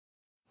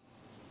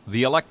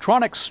The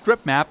electronic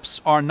strip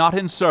maps are not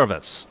in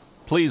service.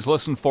 Please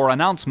listen for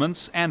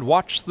announcements and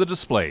watch the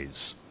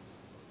displays.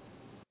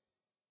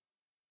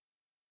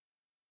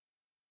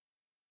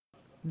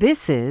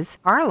 This is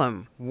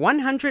Harlem,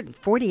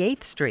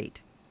 148th Street.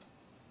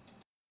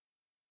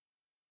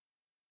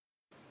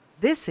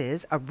 This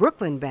is a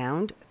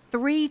Brooklyn-bound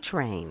 3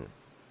 train.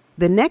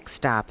 The next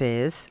stop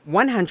is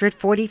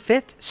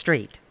 145th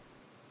Street.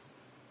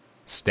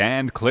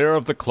 Stand clear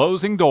of the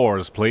closing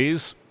doors,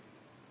 please.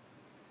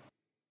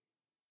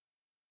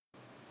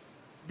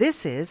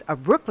 This is a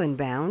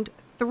Brooklyn-bound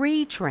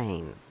 3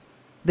 train.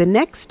 The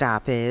next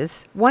stop is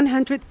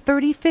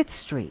 135th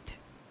Street.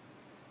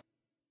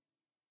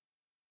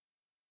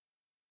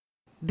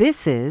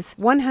 This is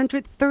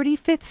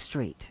 135th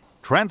Street.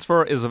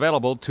 Transfer is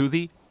available to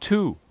the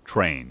 2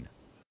 train.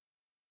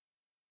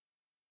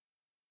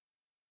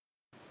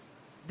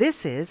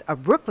 This is a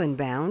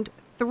Brooklyn-bound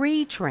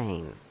 3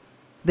 train.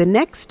 The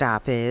next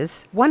stop is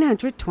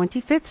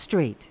 125th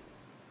Street.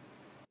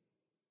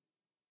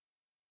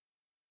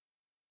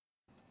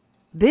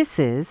 This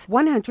is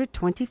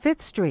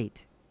 125th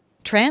Street.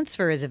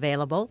 Transfer is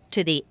available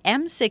to the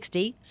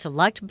M60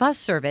 Select Bus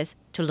Service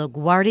to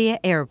LaGuardia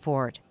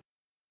Airport.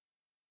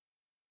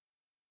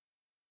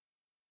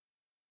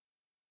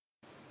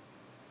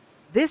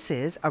 This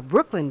is a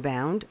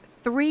Brooklyn-bound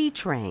 3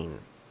 train.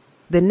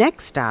 The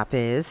next stop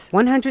is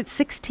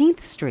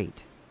 116th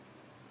Street.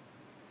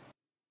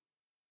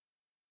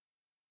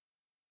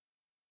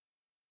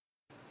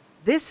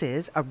 This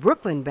is a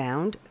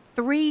Brooklyn-bound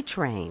 3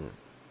 train.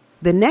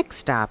 The next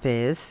stop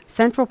is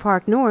Central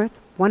Park North,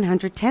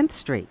 110th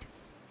Street.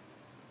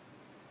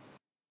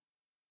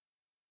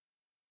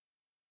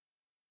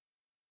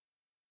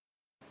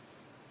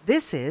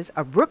 This is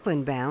a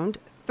Brooklyn-bound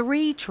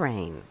 3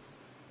 train.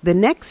 The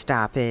next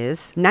stop is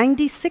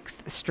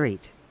 96th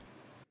Street.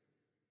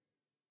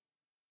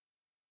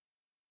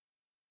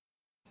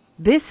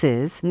 This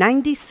is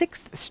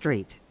 96th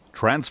Street.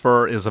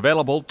 Transfer is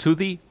available to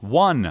the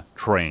 1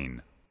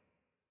 train.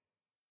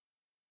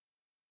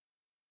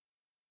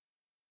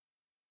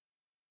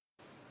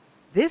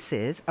 This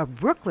is a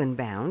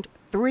Brooklyn-bound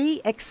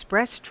 3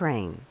 express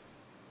train.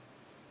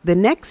 The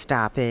next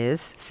stop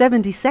is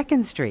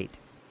 72nd Street.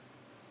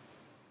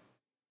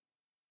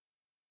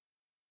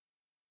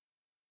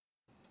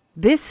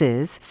 This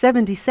is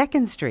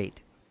 72nd Street.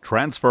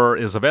 Transfer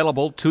is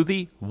available to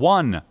the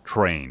 1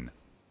 train.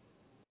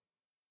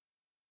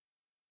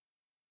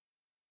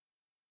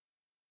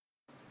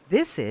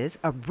 This is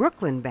a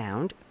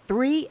Brooklyn-bound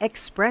 3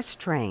 express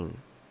train.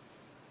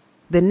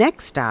 The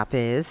next stop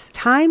is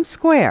Times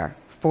Square,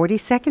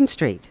 42nd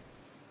Street.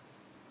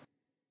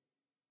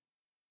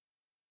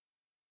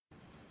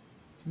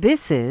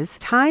 This is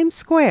Times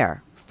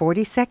Square,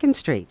 42nd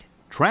Street.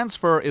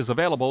 Transfer is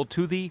available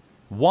to the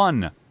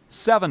 1,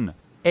 7,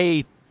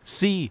 A,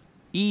 C,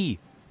 E,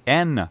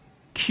 N,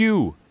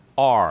 Q,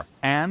 R,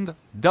 and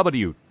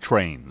W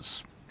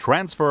trains.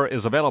 Transfer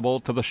is available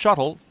to the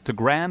shuttle to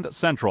Grand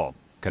Central.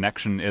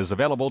 Connection is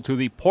available to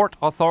the Port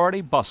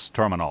Authority bus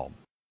terminal.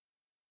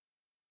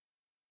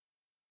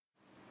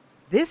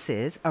 This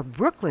is a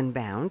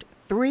Brooklyn-bound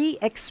 3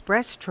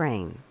 express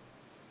train.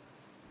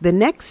 The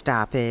next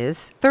stop is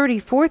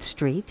 34th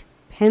Street,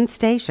 Penn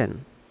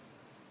Station.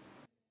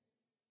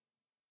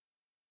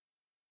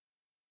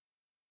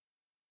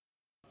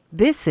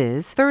 This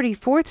is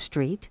 34th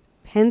Street,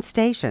 Penn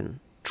Station.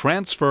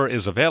 Transfer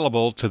is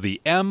available to the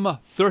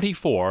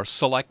M34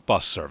 Select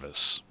Bus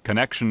Service.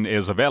 Connection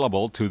is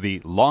available to the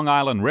Long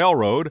Island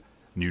Railroad,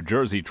 New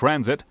Jersey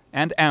Transit,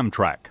 and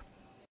Amtrak.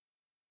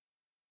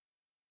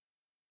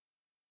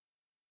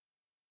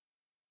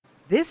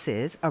 This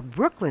is a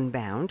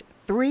Brooklyn-bound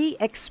 3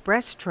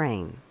 express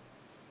train.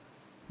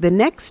 The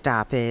next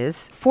stop is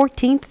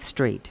 14th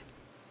Street.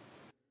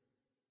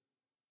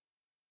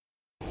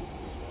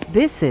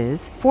 This is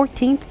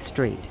 14th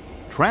Street.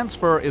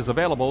 Transfer is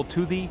available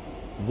to the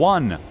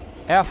 1,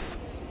 F,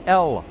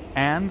 L,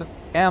 and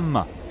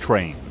M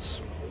trains.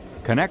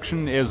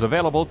 Connection is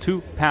available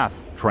to PATH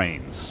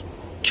trains.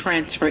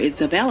 Transfer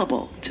is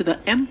available to the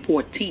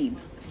M14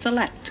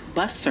 Select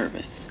Bus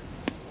Service.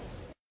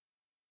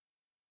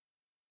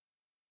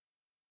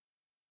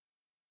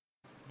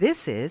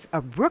 This is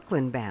a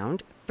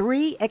Brooklyn-bound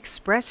 3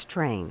 express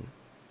train.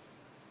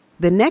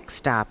 The next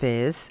stop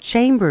is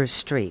Chambers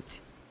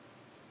Street.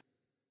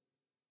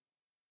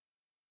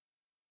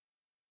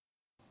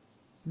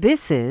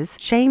 This is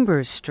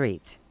Chambers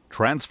Street.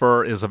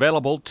 Transfer is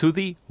available to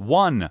the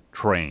 1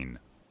 train.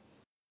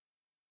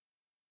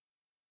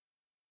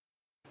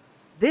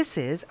 This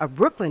is a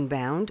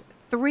Brooklyn-bound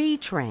 3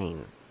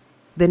 train.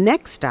 The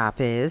next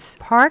stop is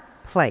Park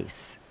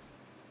Place.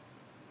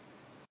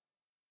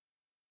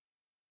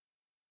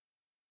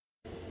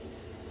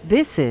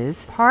 This is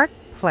Park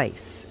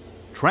Place.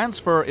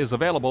 Transfer is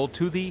available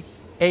to the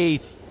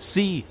A,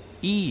 C,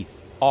 E,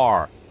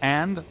 R,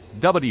 and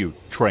W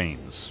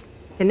trains.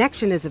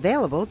 Connection is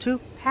available to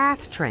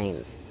PATH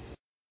trains.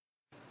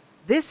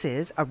 This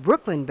is a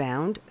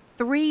Brooklyn-bound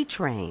 3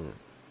 train.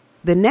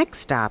 The next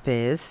stop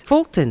is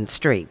Fulton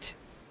Street.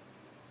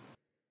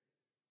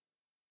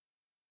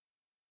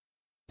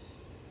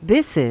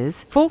 This is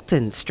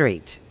Fulton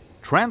Street.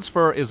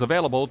 Transfer is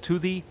available to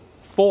the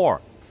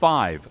 4,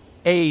 5,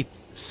 A,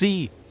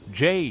 C,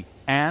 J,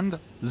 and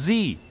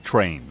Z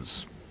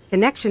trains.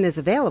 Connection is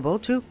available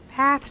to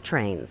PATH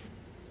trains.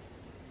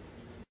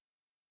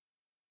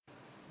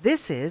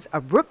 This is a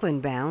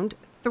Brooklyn-bound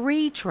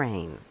 3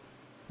 train.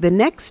 The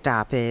next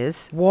stop is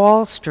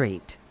Wall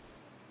Street.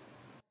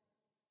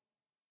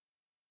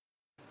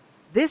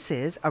 This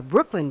is a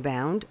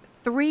Brooklyn-bound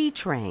 3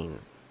 train.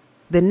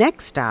 The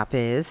next stop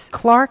is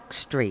Clark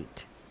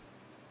Street.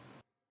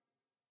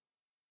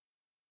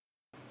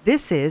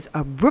 This is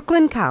a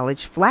Brooklyn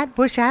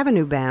College-Flatbush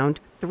Avenue-bound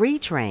 3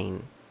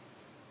 train.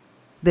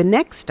 The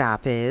next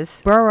stop is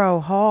Borough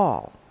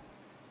Hall.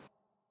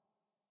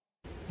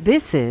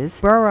 This is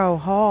Borough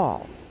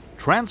Hall.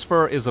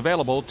 Transfer is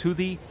available to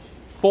the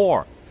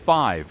 4,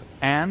 5,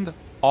 and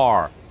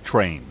R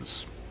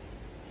trains.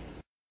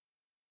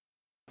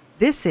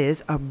 This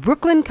is a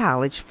Brooklyn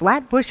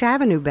College-Flatbush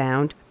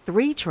Avenue-bound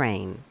 3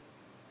 train.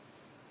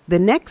 The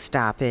next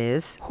stop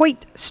is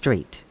Hoyt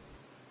Street.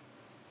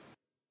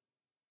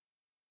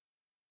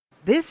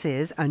 This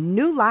is a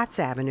New Lots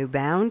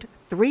Avenue-bound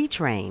 3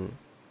 train.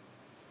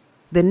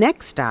 The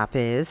next stop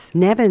is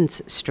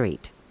Nevins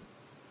Street.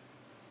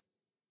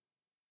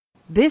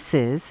 This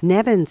is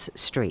Nevins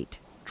Street.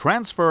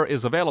 Transfer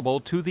is available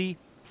to the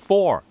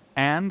 4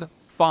 and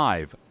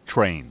 5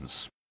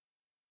 trains.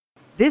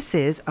 This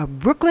is a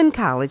Brooklyn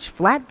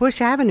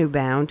College-Flatbush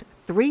Avenue-bound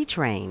 3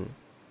 train.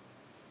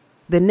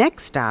 The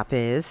next stop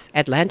is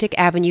Atlantic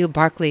Avenue,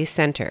 Barclays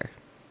Center.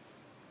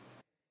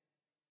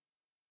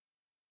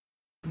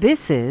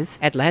 This is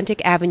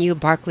Atlantic Avenue,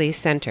 Barclays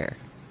Center.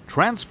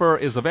 Transfer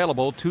is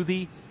available to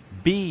the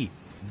B,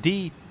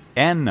 D,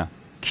 N,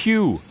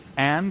 Q,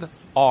 and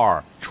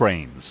R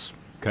trains.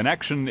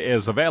 Connection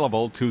is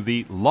available to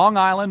the Long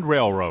Island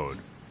Railroad.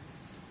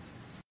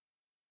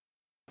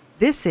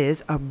 This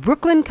is a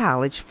Brooklyn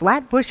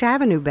College-Flatbush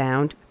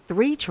Avenue-bound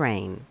 3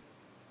 train.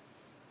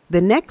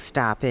 The next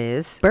stop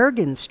is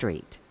Bergen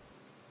Street.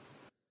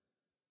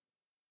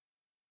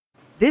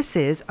 This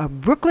is a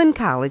Brooklyn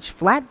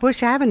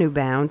College-Flatbush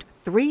Avenue-bound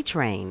 3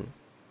 train.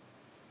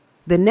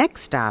 The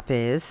next stop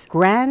is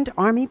Grand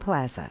Army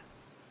Plaza.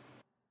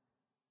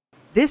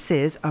 This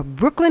is a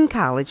Brooklyn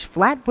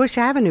College-Flatbush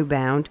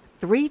Avenue-bound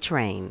 3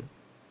 train.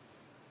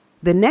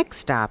 The next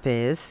stop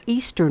is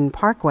Eastern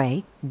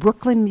Parkway,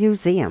 Brooklyn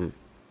Museum.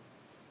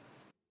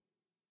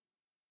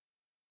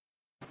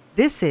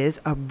 This is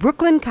a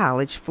Brooklyn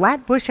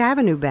College-Flatbush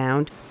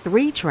Avenue-bound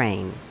 3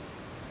 train.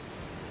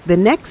 The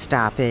next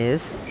stop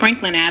is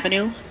Franklin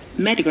Avenue,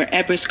 Medgar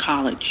Evers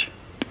College.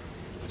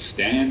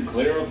 Stand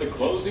clear of the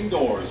closing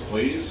doors,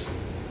 please.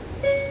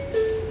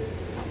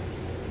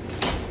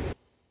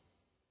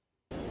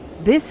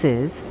 This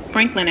is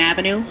Franklin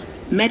Avenue,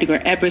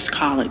 Medgar Evers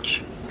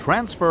College.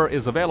 Transfer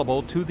is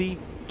available to the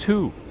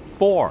 2,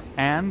 4,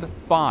 and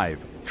 5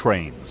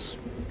 trains.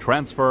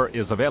 Transfer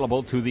is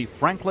available to the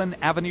Franklin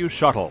Avenue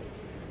Shuttle.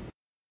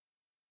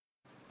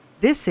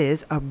 This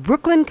is a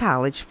Brooklyn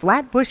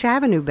College-Flatbush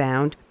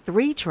Avenue-bound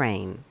 3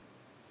 train.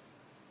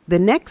 The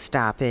next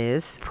stop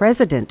is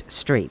President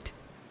Street.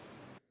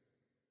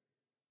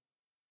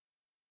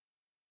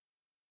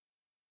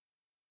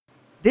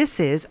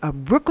 This is a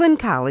Brooklyn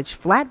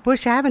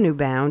College-Flatbush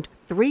Avenue-bound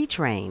 3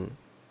 train.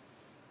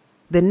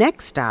 The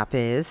next stop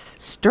is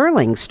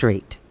Sterling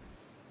Street.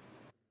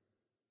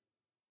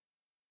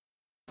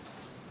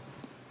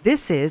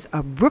 This is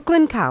a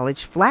Brooklyn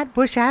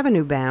College-Flatbush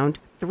Avenue-bound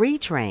 3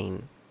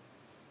 train.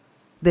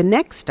 The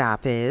next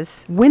stop is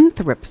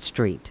Winthrop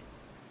Street.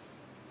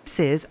 This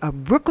is a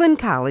Brooklyn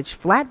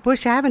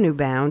College-Flatbush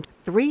Avenue-bound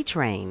 3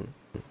 train.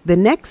 The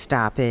next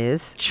stop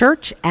is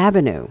Church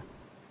Avenue.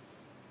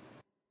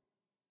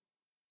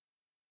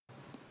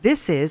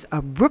 This is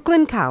a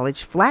Brooklyn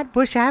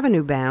College-Flatbush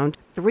Avenue-bound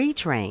 3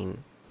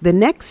 train. The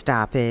next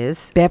stop is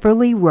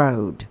Beverly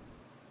Road.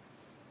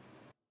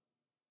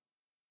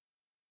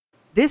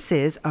 This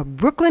is a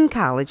Brooklyn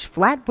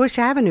College-Flatbush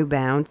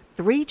Avenue-bound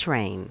 3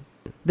 train.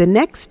 The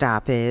next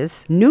stop is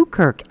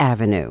Newkirk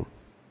Avenue.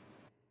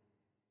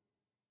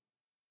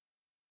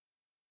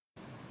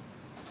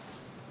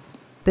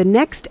 The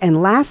next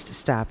and last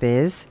stop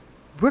is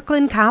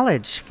Brooklyn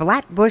College,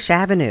 Flatbush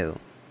Avenue.